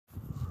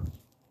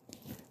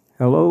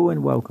Hello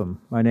and welcome.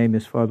 My name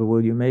is Father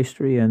William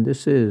Maestri, and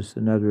this is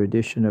another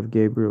edition of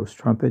Gabriel's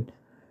Trumpet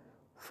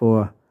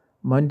for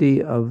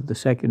Monday of the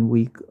second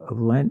week of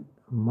Lent,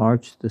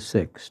 March the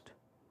 6th.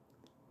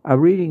 Our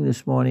reading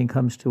this morning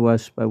comes to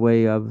us by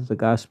way of the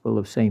Gospel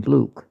of St.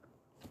 Luke,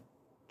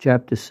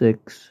 chapter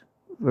 6,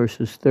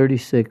 verses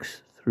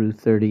 36 through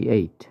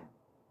 38.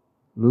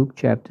 Luke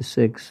chapter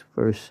 6,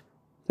 verse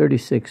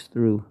 36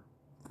 through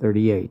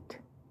 38.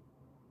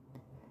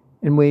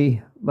 And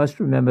we must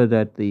remember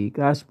that the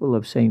Gospel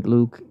of St.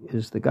 Luke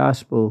is the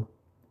Gospel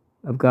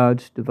of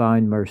God's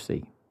divine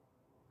mercy,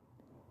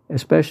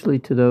 especially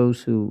to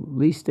those who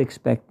least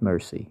expect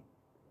mercy: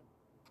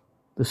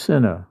 the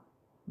sinner,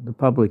 the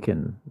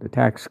publican, the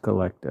tax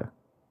collector,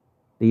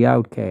 the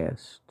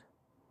outcast,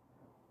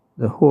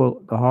 the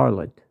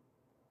harlot,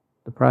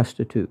 the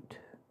prostitute,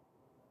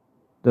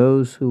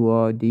 those who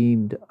are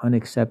deemed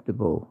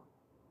unacceptable,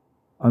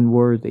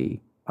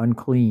 unworthy,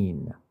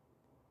 unclean,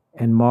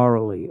 and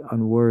morally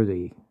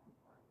unworthy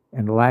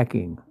and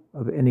lacking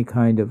of any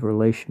kind of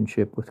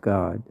relationship with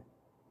God.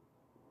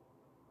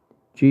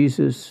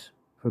 Jesus,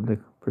 from the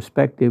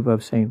perspective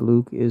of St.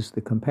 Luke, is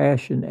the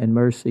compassion and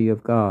mercy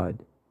of God.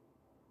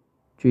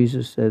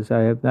 Jesus says,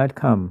 "I have not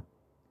come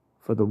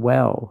for the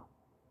well,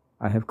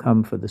 I have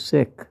come for the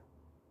sick,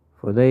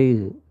 for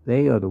they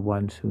are the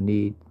ones who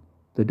need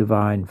the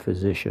divine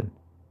physician."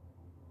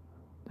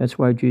 That's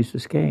why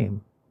Jesus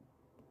came,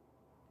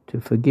 to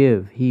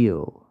forgive,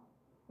 heal,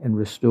 and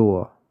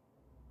restore.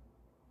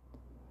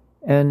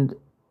 And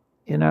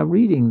in our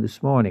reading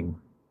this morning,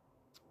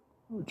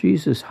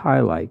 Jesus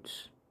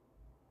highlights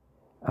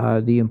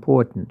the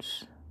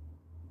importance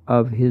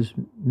of his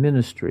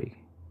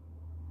ministry,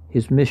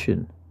 his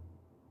mission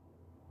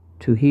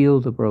to heal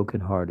the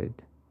brokenhearted,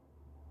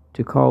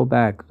 to call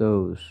back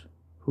those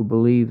who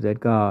believe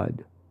that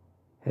God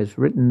has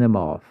written them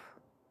off.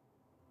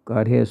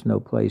 God has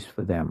no place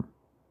for them.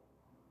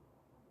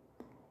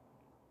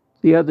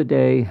 The other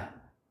day,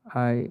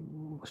 I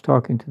was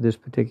talking to this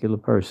particular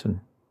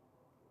person,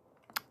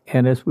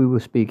 and as we were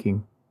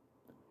speaking,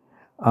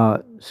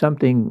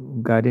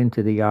 something got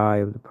into the eye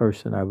of the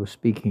person I was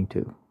speaking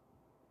to,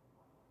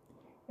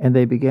 and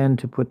they began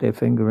to put their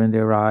finger in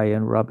their eye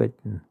and rub it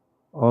and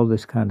all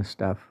this kind of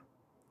stuff,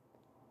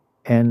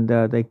 and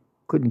they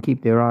couldn't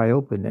keep their eye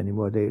open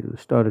anymore. They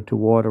started to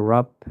water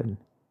up and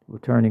were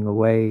turning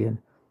away, and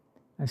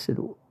I said,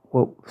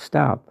 "Well,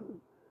 stop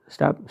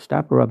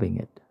rubbing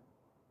it.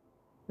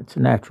 It's a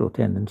natural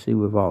tendency.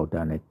 We've all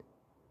done it.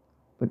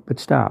 But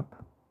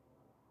stop.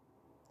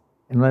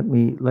 And let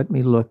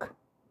me look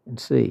and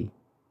see."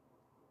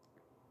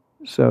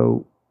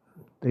 So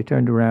they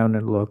turned around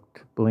and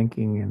looked,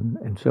 blinking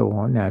and so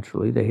on.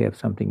 Naturally, they have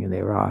something in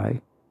their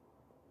eye.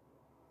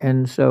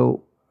 And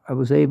so I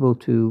was able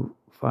to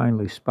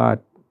finally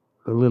spot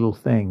the little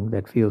thing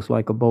that feels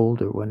like a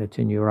boulder when it's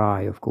in your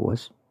eye, of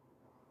course.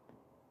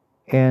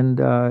 And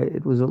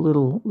it was a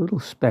little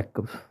speck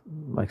of,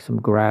 like some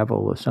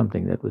gravel or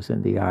something that was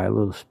in the eye, a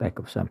little speck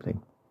of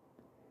something.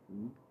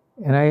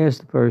 And I asked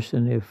the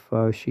person if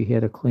she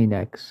had a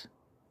Kleenex,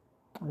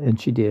 and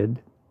she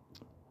did.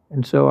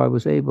 And so I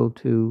was able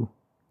to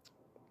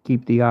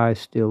keep the eye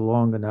still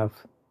long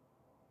enough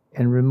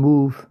and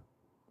remove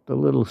the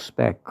little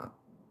speck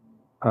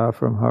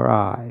from her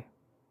eye.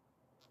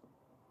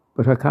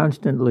 But her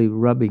constantly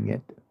rubbing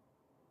it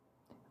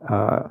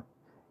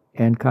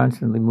and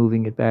constantly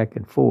moving it back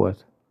and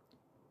forth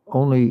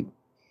only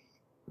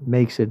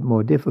makes it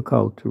more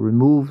difficult to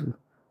remove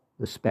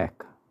the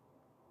speck,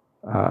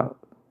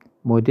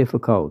 more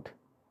difficult,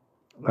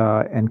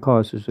 and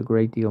causes a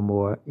great deal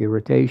more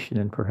irritation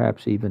and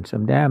perhaps even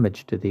some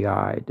damage to the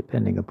eye,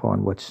 depending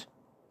upon what's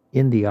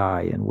in the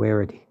eye and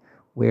where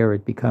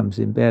it becomes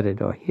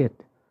embedded or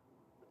hit.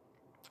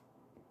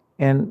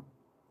 And,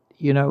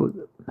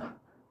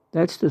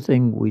 that's the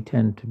thing we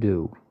tend to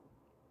do.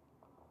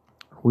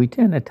 We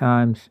tend at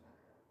times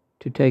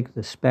to take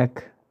the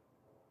speck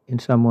in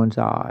someone's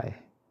eye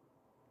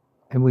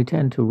and we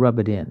tend to rub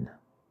it in,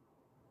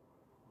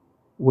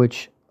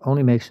 which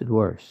only makes it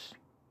worse.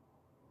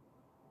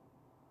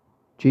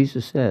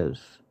 Jesus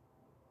says,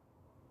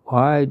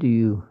 "Why do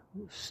you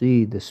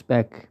see the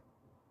speck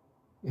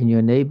in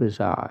your neighbor's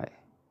eye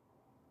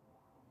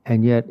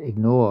and yet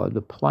ignore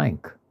the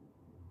plank,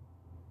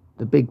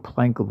 the big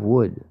plank of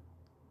wood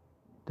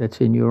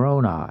that's in your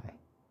own eye?"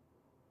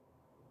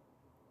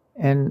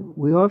 And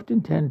we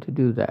often tend to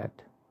do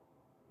that.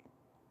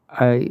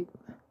 I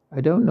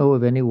don't know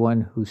of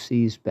anyone who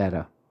sees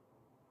better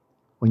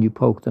when you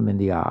poke them in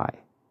the eye.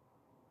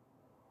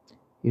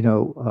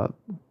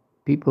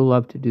 People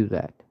love to do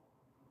that.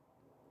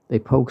 They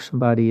poke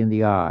somebody in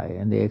the eye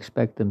and they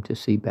expect them to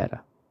see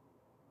better.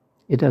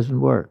 It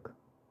doesn't work.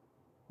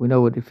 We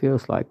know what it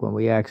feels like when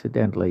we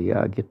accidentally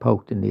get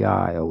poked in the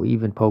eye, or we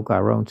even poke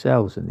our own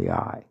selves in the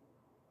eye.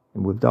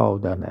 And we've all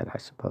done that, I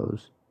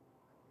suppose.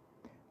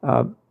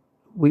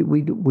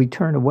 We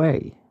turn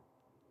away.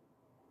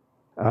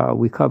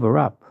 We cover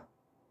up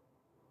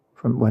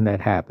from when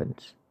that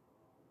happens.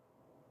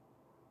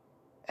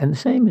 And the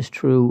same is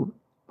true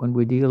when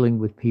we're dealing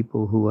with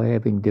people who are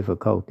having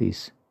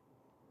difficulties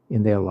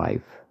in their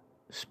life,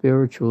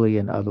 spiritually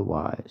and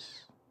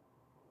otherwise.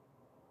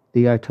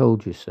 The "I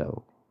told you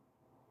so."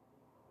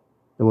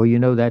 Well, you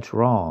know that's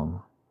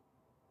wrong.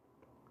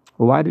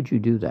 Well, why did you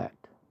do that?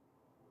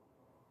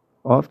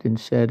 Often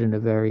said in a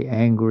very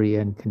angry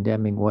and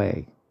condemning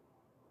way.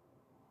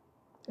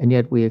 And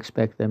yet we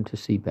expect them to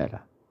see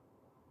better.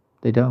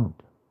 They don't.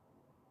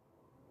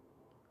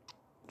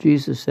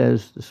 Jesus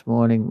says this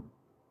morning,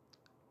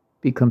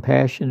 be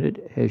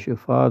compassionate as your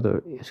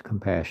Father is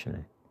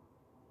compassionate.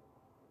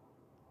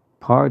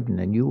 Pardon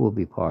and you will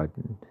be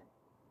pardoned.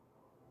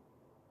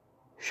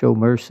 Show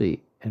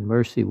mercy and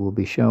mercy will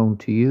be shown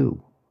to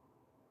you.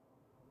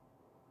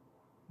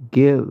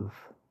 Give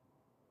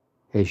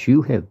as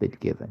you have been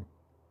given,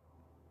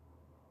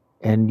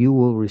 and you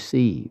will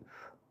receive.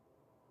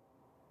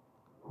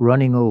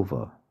 Running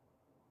over,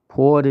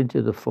 poured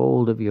into the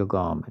fold of your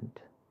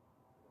garment.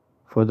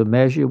 For the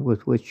measure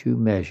with which you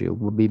measure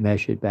will be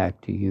measured back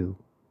to you.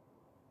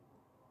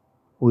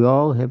 We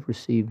all have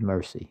received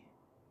mercy.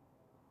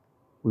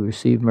 We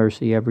receive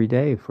mercy every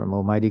day from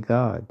Almighty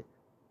God.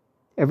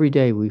 Every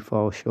day we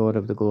fall short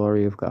of the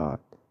glory of God.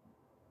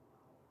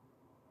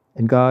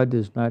 And God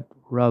does not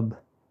rub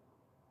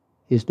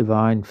his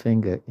divine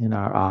finger in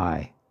our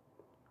eye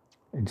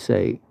and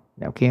say,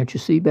 now can't you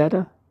see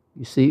better?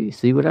 You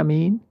see what I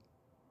mean?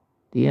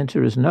 The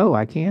answer is no,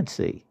 I can't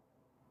see.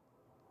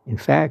 In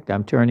fact,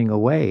 I'm turning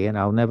away and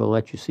I'll never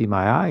let you see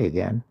my eye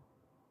again.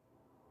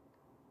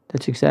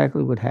 That's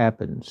exactly what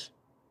happens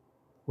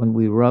when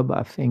we rub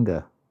our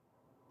finger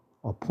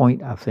or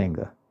point our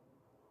finger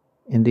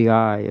in the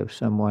eye of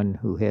someone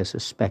who has a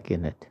speck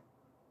in it.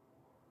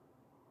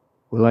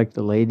 We're like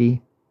the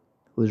lady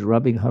who's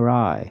rubbing her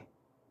eye.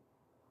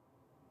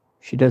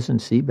 She doesn't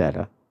see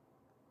better.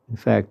 In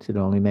fact, it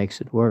only makes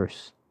it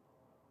worse.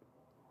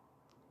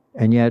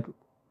 And yet,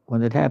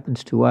 when it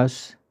happens to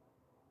us,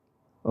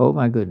 oh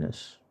my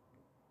goodness,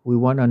 we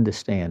want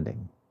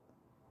understanding.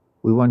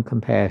 We want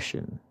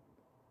compassion.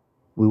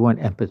 We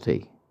want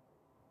empathy.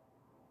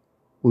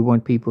 We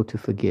want people to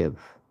forgive.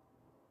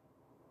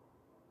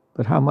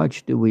 But how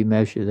much do we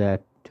measure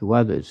that to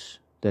others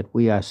that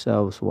we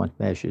ourselves want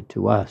measured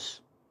to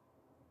us?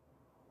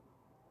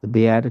 The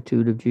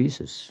beatitude of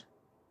Jesus.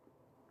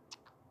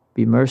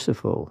 Be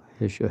merciful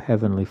as your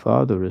heavenly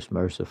Father is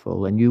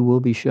merciful, and you will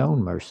be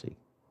shown mercy.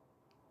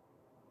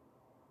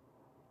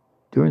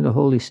 During the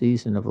holy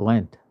season of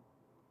Lent,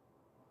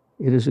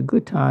 it is a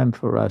good time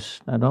for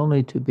us not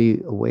only to be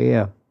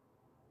aware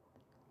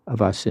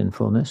of our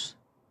sinfulness,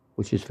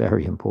 which is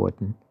very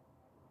important,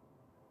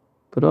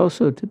 but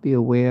also to be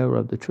aware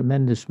of the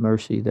tremendous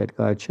mercy that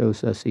God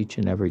shows us each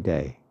and every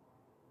day.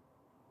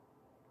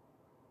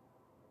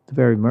 The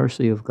very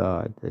mercy of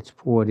God that's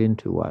poured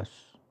into us,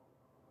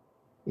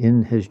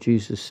 as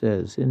Jesus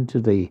says, into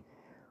the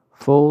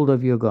fold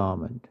of your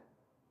garment,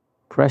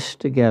 pressed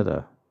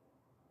together,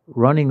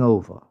 running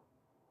over.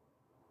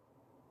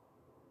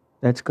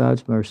 That's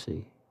God's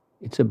mercy.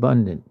 It's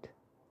abundant.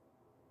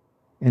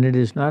 And it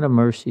is not a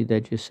mercy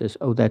that just says,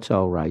 oh, that's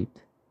all right.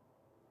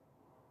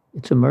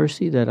 It's a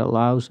mercy that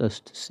allows us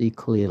to see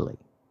clearly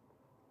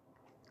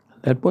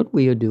that what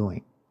we are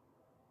doing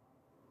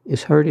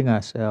is hurting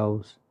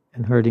ourselves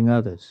and hurting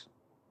others,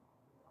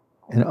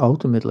 and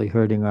ultimately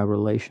hurting our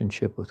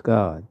relationship with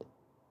God.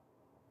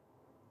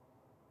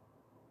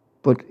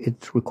 But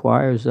it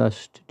requires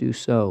us to do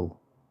so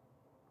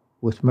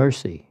with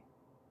mercy.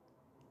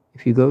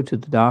 If you go to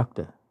the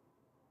doctor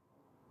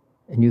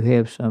and you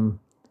have some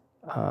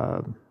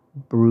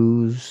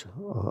bruise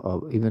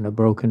or even a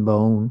broken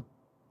bone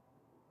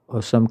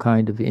or some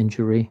kind of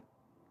injury,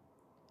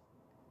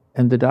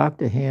 and the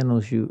doctor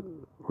handles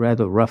you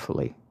rather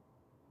roughly,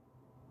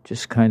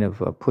 just kind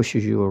of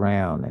pushes you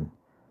around and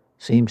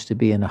seems to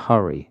be in a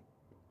hurry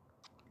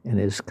and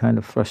is kind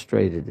of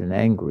frustrated and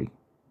angry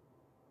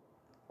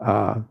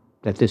that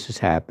this has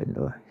happened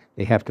or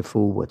they have to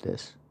fool with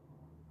this.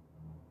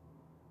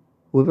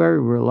 We're very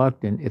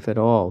reluctant, if at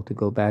all, to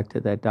go back to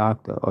that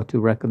doctor or to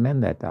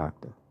recommend that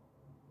doctor.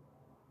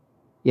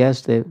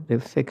 Yes,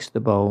 they've fixed the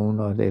bone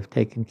or they've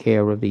taken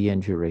care of the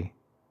injury.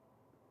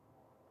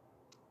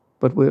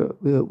 But we're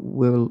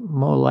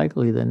more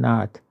likely than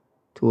not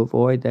to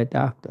avoid that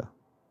doctor.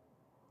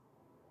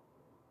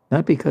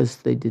 Not because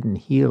they didn't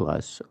heal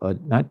us or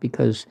not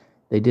because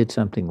they did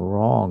something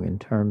wrong in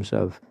terms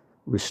of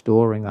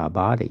restoring our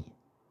body.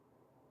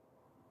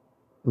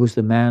 It was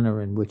the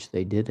manner in which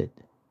they did it.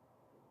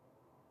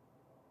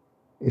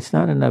 It's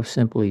not enough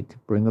simply to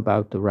bring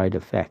about the right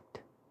effect.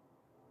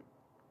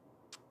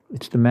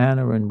 It's the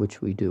manner in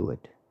which we do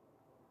it.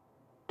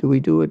 Do we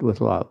do it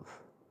with love?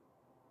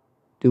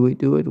 Do we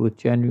do it with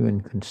genuine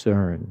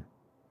concern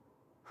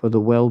for the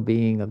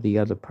well-being of the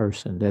other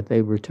person, that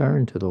they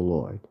return to the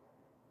Lord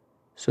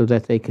so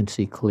that they can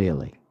see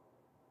clearly,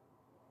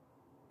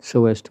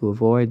 so as to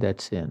avoid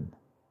that sin,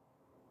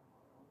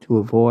 to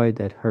avoid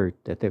that hurt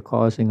that they're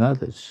causing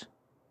others,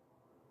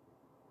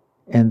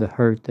 and the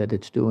hurt that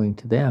it's doing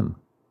to them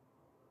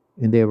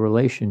in their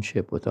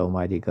relationship with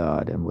Almighty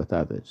God and with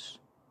others.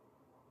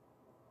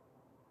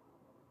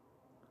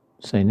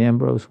 St.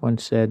 Ambrose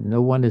once said,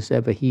 "No one is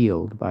ever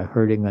healed by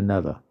hurting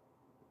another."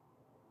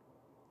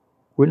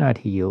 We're not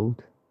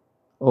healed.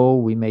 Oh,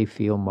 we may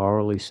feel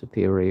morally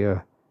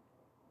superior,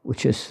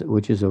 which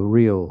is a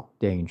real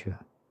danger.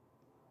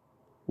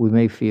 We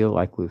may feel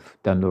like we've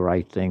done the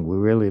right thing. We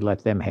really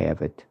let them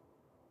have it.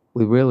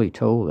 We really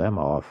told them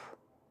off.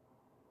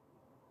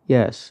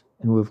 Yes,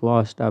 and we've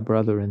lost our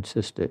brother and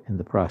sister in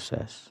the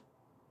process.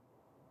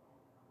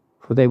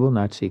 For they will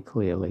not see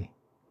clearly,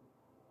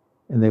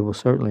 and they will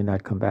certainly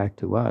not come back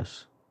to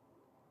us.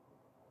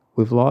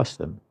 We've lost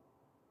them.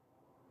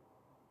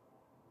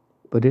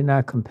 But in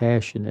our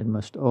compassion, it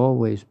must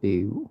always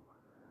be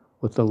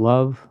with the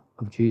love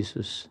of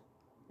Jesus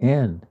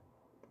and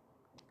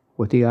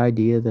with the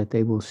idea that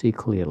they will see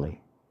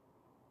clearly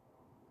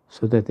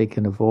so that they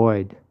can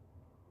avoid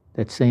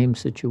that same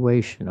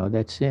situation or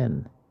that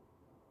sin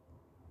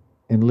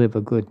and live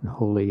a good and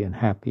holy and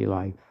happy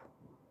life.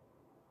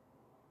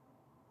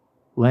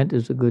 Lent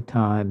is a good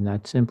time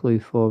not simply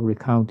for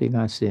recounting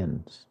our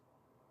sins,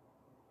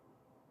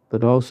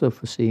 but also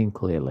for seeing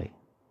clearly.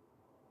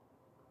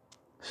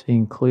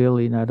 Seeing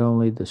clearly not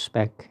only the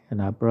speck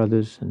in our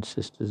brothers' and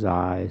sisters'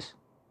 eyes,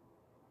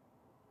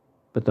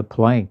 but the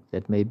plank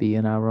that may be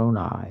in our own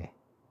eye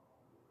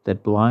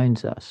that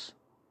blinds us.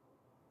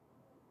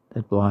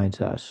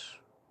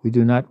 We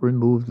do not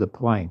remove the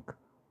plank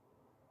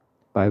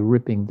by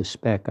ripping the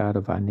speck out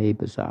of our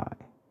neighbor's eye.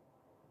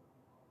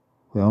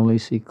 We only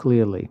see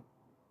clearly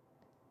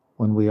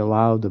when we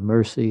allow the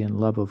mercy and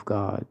love of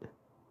God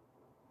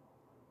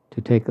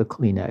to take a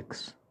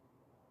Kleenex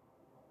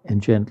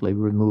and gently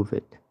remove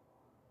it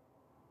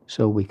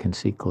so we can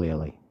see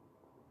clearly.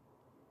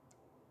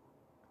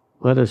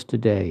 Let us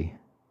today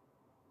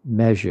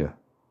measure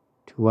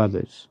to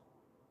others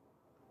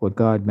what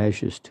God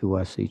measures to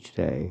us each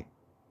day.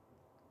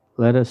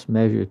 Let us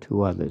measure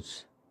to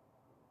others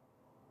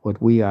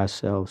what we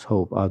ourselves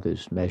hope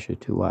others measure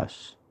to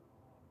us.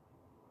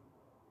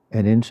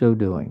 And in so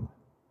doing,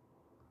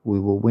 we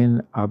will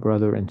win our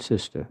brother and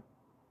sister,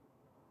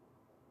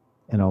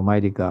 and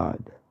Almighty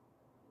God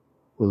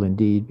will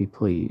indeed be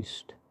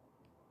pleased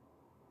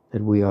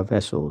that we are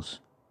vessels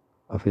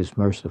of His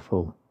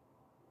merciful,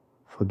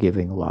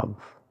 forgiving love.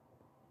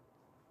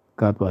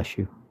 God bless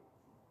you.